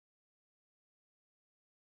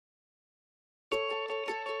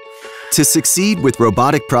To succeed with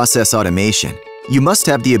robotic process automation, you must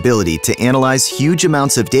have the ability to analyze huge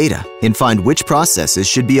amounts of data and find which processes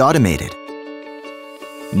should be automated.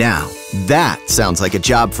 Now, that sounds like a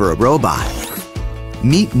job for a robot.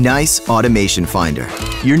 Meet Nice Automation Finder,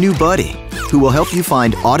 your new buddy, who will help you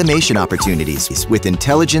find automation opportunities with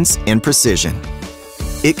intelligence and precision.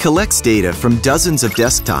 It collects data from dozens of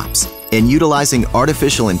desktops and, utilizing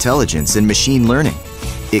artificial intelligence and machine learning,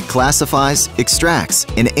 it classifies, extracts,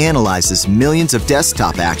 and analyzes millions of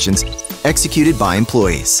desktop actions executed by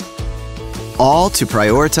employees, all to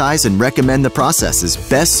prioritize and recommend the processes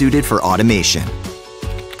best suited for automation.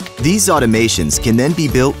 These automations can then be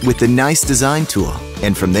built with the Nice design tool,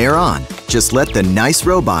 and from there on, just let the Nice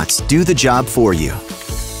robots do the job for you.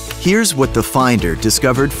 Here's what the Finder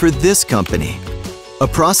discovered for this company: a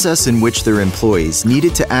process in which their employees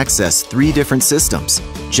needed to access 3 different systems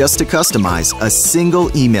just to customize a single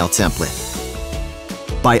email template.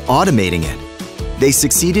 By automating it, they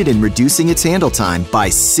succeeded in reducing its handle time by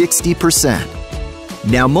 60%.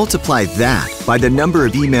 Now multiply that by the number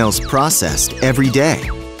of emails processed every day,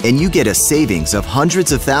 and you get a savings of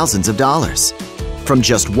hundreds of thousands of dollars from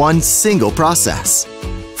just one single process.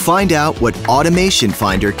 Find out what Automation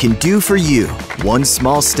Finder can do for you. One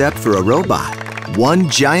small step for a robot, one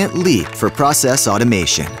giant leap for process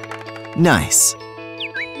automation. Nice.